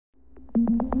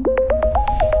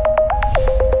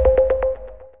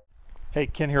Hey,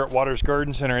 Ken here at Waters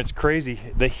Garden Center. It's crazy.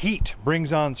 The heat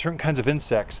brings on certain kinds of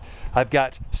insects. I've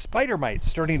got spider mites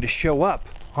starting to show up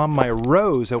on my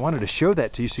rose. I wanted to show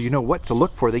that to you so you know what to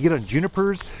look for. They get on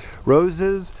junipers,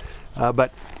 roses,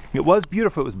 but it was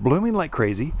beautiful. It was blooming like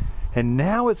crazy. And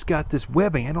now it's got this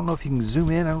webbing. I don't know if you can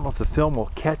zoom in. I don't know if the film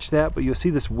will catch that, but you'll see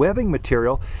this webbing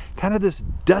material, kind of this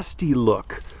dusty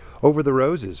look over the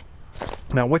roses.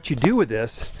 Now what you do with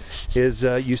this is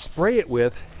you spray it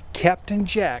with Captain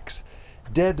Jack's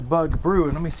Dead Bug Brew,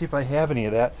 and let me see if I have any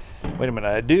of that. Wait a minute,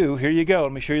 I do. Here you go.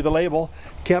 Let me show you the label.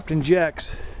 Captain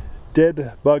Jack's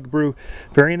Dead Bug Brew.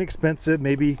 Very inexpensive,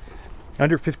 maybe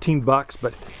under 15 bucks,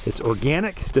 but it's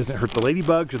organic. Doesn't hurt the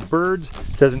ladybugs or the birds.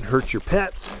 Doesn't hurt your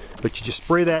pets. But you just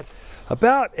spray that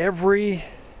about every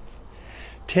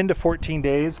 10 to 14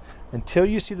 days until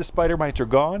you see the spider mites are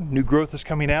gone, new growth is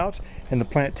coming out, and the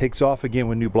plant takes off again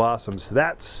with new blossoms.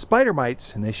 That's spider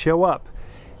mites, and they show up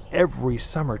every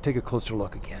summer. Take a closer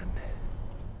look again.